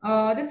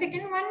 The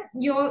second one,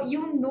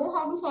 you know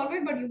how to solve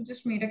it, but you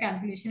just made a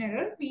calculation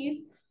error.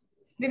 Please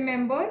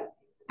remember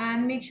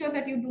and make sure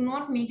that you do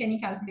not make any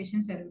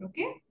calculations error,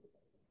 okay?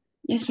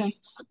 Yes, ma'am.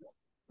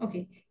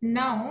 Okay,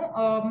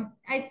 now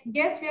I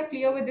guess we are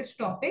clear with this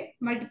topic,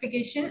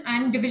 multiplication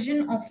and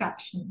division of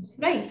fractions,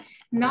 right?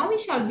 Now we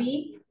shall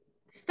be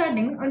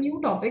studying a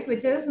new topic,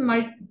 which is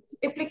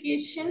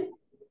multiplication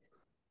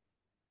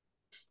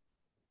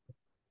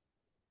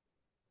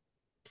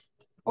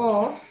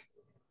of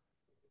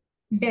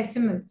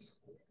decimals.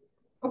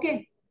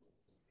 Okay,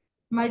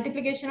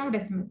 multiplication of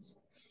decimals.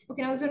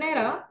 Okay, now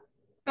Zunaira,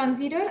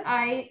 consider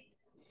I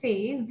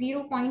say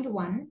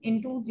 0.1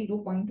 into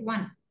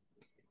 0.1.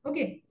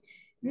 Okay,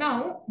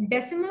 now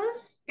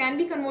decimals can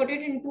be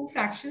converted into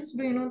fractions.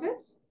 Do you know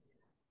this?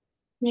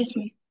 Yes,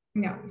 ma'am.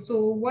 Yeah. So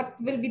what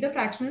will be the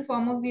fractional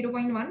form of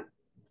 0.1?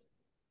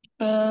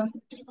 Uh,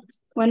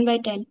 1 by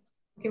 10.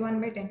 Okay,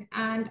 1 by 10.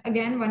 And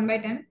again, 1 by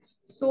 10.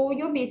 So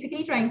you're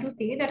basically trying to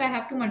say that I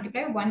have to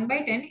multiply 1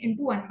 by 10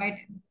 into 1 by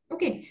 10.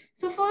 Okay.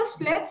 So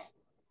first, let's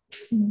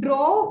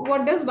draw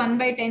what does 1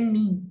 by 10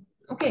 mean.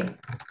 Okay.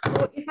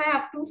 So if I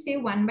have to say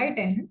 1 by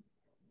 10,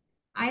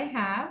 I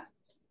have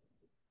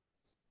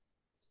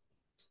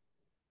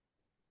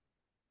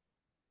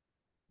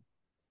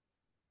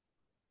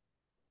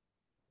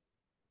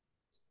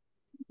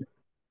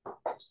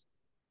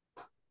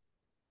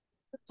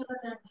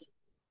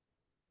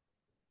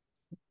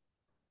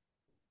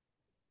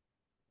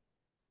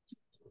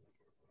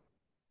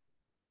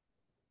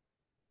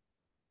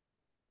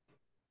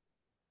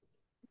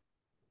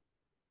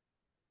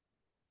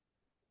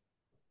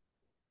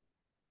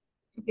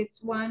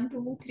it's 1,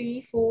 2,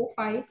 3, 4,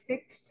 5,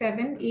 6,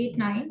 7, 8,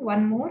 9.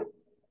 One more,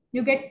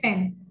 you get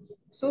 10.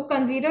 So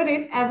consider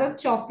it as a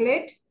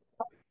chocolate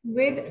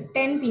with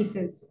 10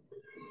 pieces.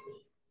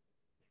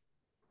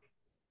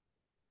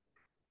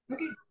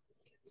 Okay.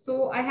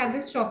 So I have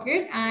this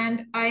chocolate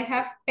and I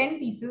have 10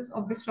 pieces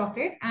of this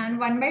chocolate, and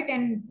 1 by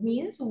 10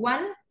 means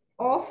one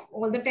of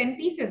all the 10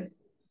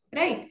 pieces,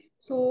 right?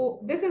 So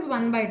this is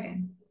 1 by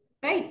 10,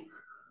 right?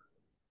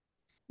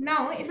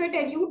 Now, if I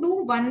tell you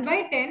do 1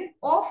 by 10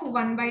 of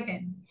 1 by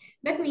 10,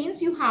 that means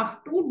you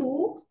have to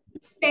do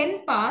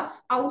 10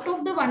 parts out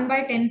of the 1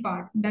 by 10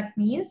 part. That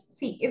means,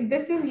 see, if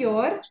this is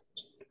your,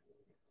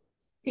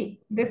 see,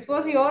 this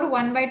was your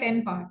 1 by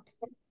 10 part,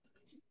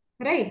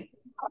 right?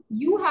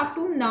 You have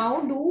to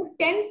now do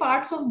 10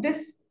 parts of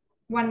this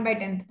 1 by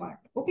 10th part.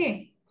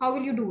 Okay, how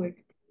will you do it?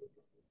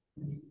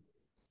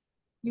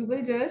 You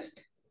will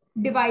just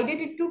divide it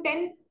into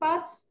 10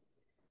 parts.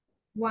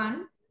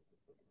 1,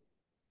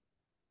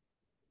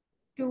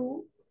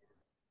 2,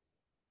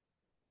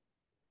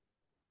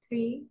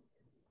 3,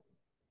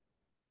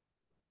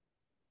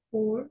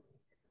 4.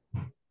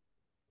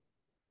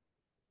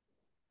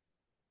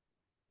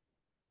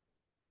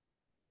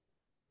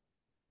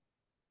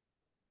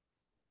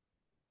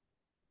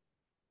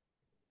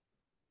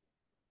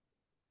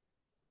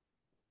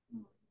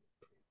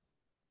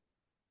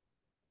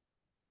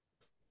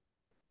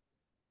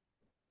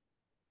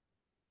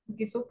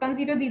 Okay, so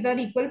consider these are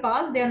equal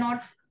parts. They are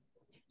not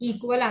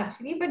equal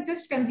actually, but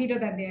just consider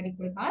that they are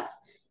equal parts.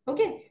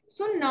 Okay,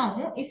 so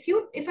now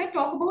if I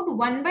talk about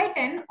 1 by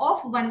 10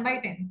 of 1 by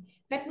 10,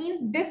 that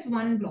means this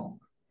one block.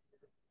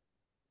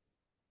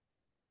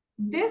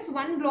 This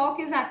one block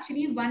is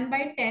actually 1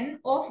 by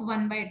 10 of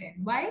 1 by 10.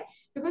 Why?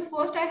 Because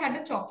first I had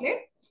a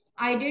chocolate.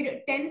 I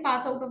did 10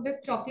 parts out of this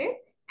chocolate,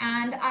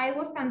 and I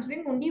was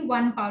considering only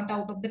one part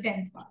out of the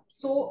 10th part.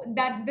 So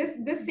that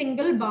this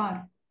single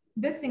bar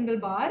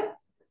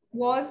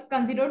was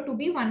considered to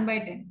be 1 by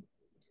 10.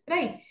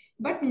 Right?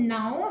 But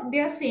now they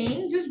are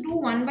saying just do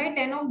 1 by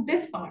 10 of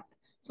this part.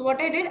 So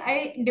what I did,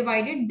 I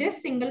divided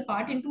this single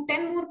part into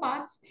 10 more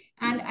parts,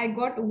 and I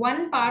got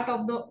one part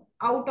of the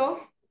out of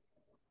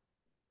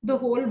the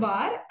whole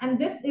bar, and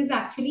this is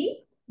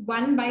actually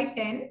 1 by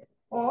 10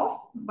 of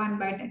 1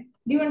 by 10.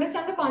 Do you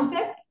understand the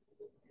concept?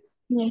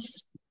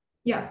 Yes.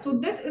 Yeah, so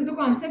this is the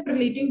concept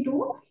relating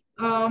to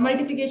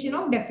multiplication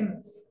of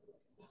decimals.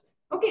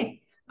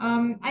 Okay,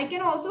 I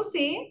can also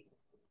say,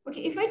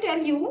 okay, if I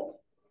tell you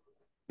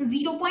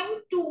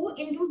 0.2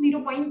 into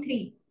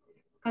 0.3,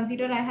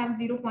 consider I have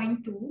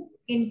 0.2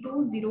 into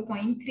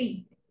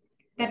 0.3.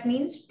 That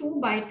means 2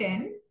 by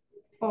 10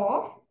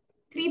 of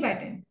 3 by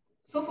 10.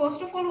 So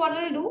first of all, what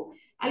I'll do,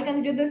 I'll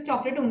consider this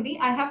chocolate only.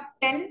 I have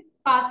 10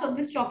 parts of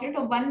this chocolate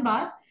of one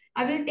bar.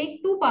 I will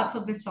take two parts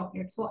of this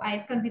chocolate. So I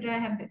consider I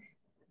have this,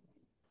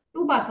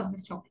 two parts of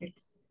this chocolate.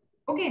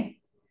 Okay.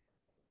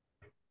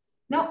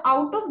 Now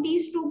out of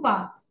these two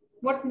parts,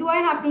 what do I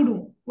have to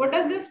do? What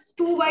does this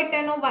 2 by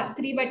 10 or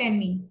 3 by 10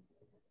 mean?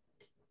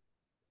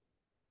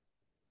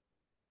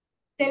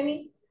 Tell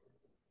me.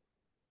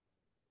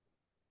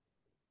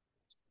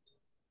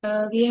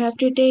 We have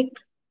to take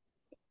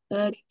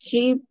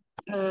three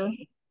uh,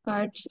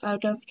 parts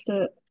out of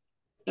the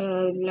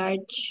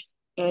large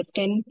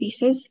 10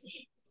 pieces,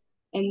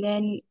 and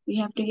then we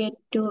have to get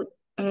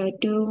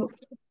two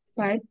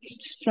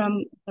parts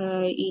from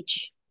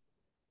each.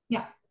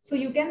 Yeah. So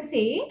you can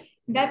say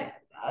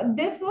that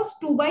this was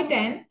 2 by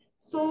 10.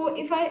 So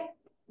if I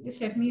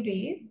just let me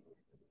raise,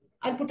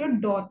 I'll put a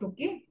dot,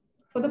 okay,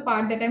 for the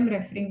part that I'm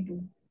referring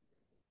to.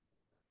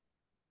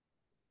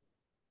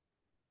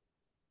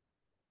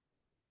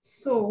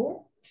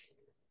 So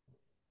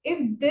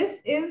if this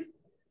is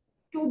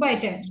 2 by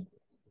 10,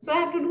 so I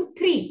have to do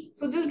 3.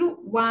 So just do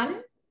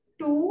 1,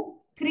 2,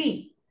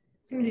 3.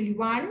 Similarly,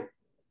 1,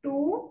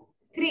 2,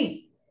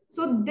 3.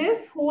 So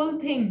this whole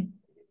thing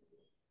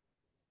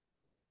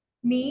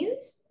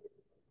means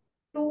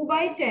 2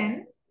 by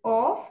 10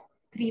 of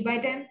 3 by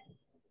 10.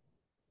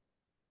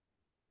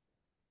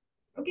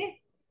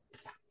 Okay.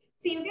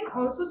 See, you can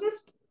also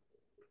just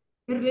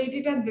relate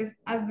it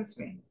as this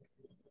way.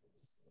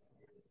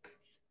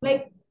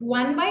 Like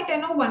 1 by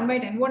 10 or 1 by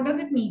 10. What does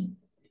it mean?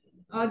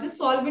 Just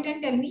solve it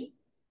and tell me.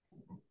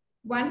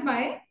 1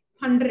 by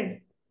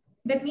 100.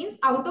 That means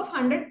out of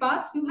 100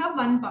 parts, you have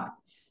one part.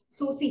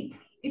 So see,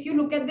 if you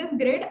look at this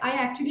grid, I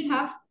actually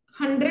have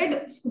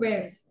 100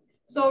 squares.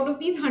 So out of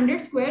these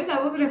 100 squares, I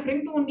was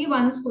referring to only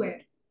one square.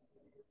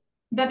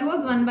 That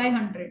was 1 by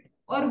 100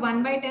 or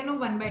 1 by 10 or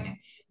 1 by 10.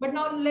 But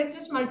now let's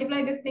just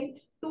multiply this thing.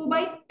 2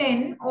 by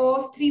 10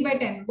 of 3 by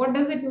 10. What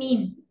does it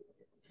mean?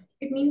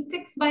 It means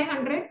 6 by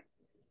 100.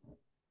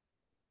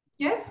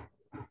 Yes.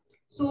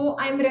 So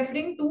I'm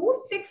referring to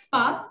 6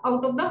 parts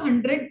out of the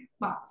 100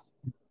 parts.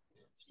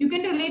 You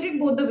can relate it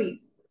both the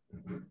ways.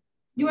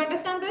 You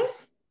understand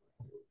this?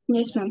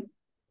 Yes, ma'am.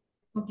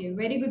 Okay,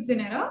 very good,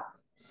 Zenera.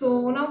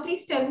 So now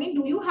please tell me,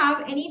 do you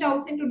have any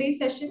doubts in today's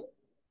session?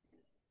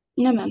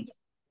 No, ma'am.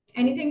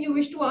 Anything you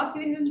wish to ask,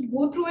 you can just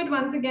go through it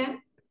once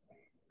again.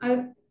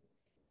 I'll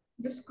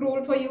just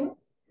scroll for you.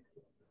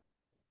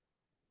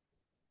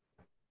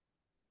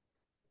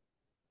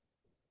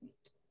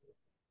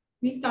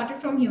 We started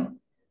from here.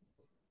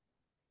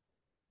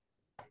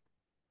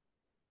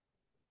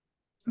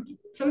 Okay,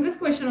 from this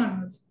question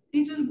onwards.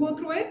 Please just go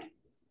through it.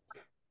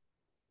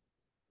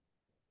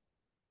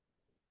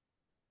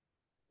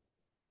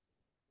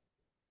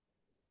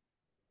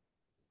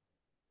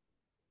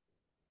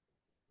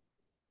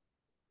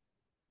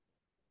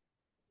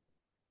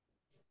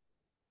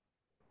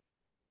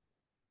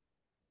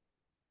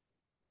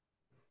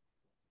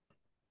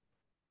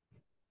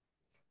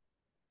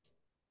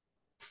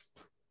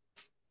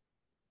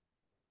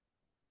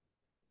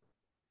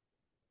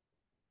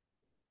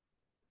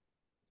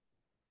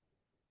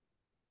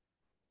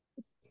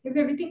 Is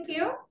everything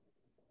clear?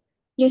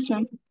 Yes,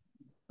 ma'am.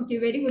 Okay,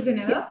 very good,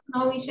 Yeah. Zanera. So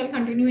now we shall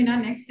continue in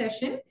our next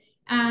session,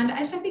 and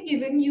I shall be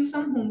giving you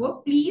some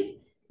homework. Please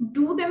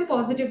do them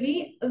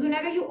positively.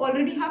 Zunera, you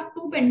already have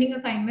two pending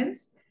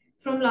assignments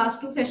from last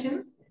two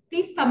sessions.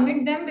 Please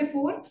submit them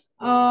before,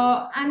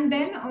 and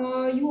then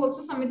you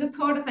also submit the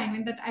third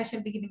assignment that I shall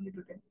be giving you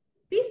today.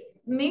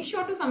 Please make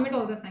sure to submit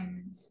all the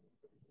assignments.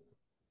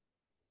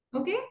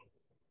 Okay?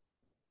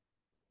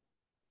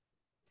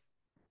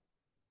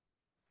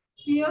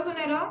 Clear,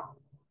 Zunera?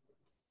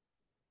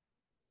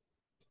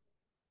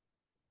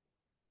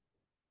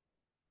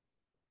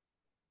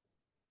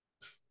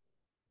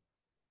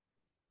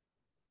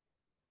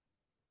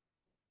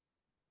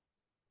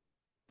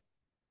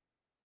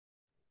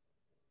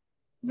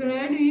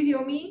 Zunera, do you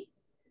hear me?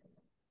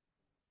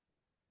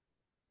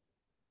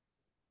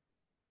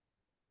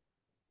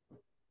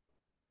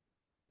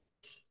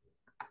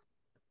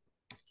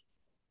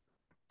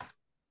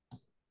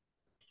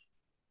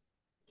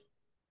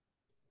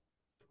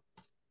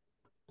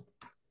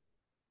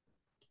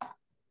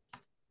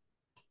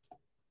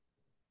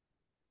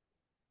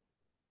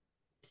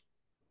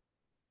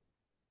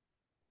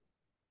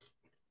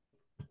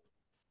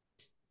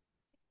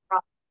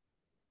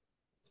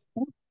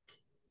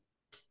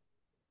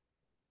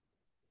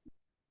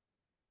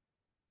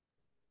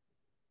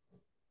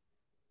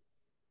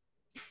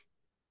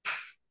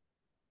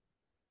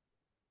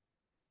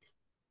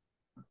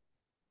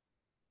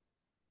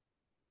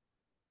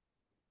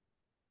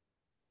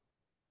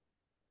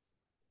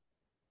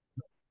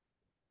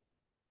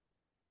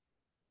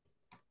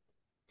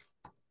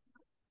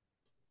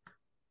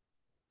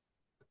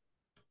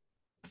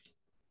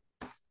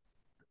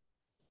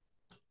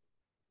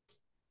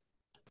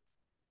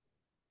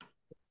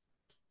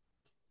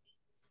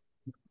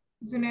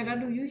 Zunera,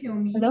 do you hear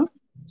me? Hello?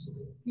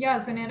 Yeah,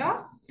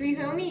 Zunera, do you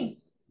hear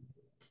me?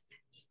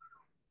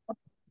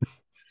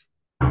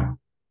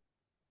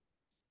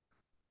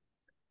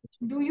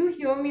 Do you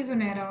hear me,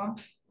 Zunera?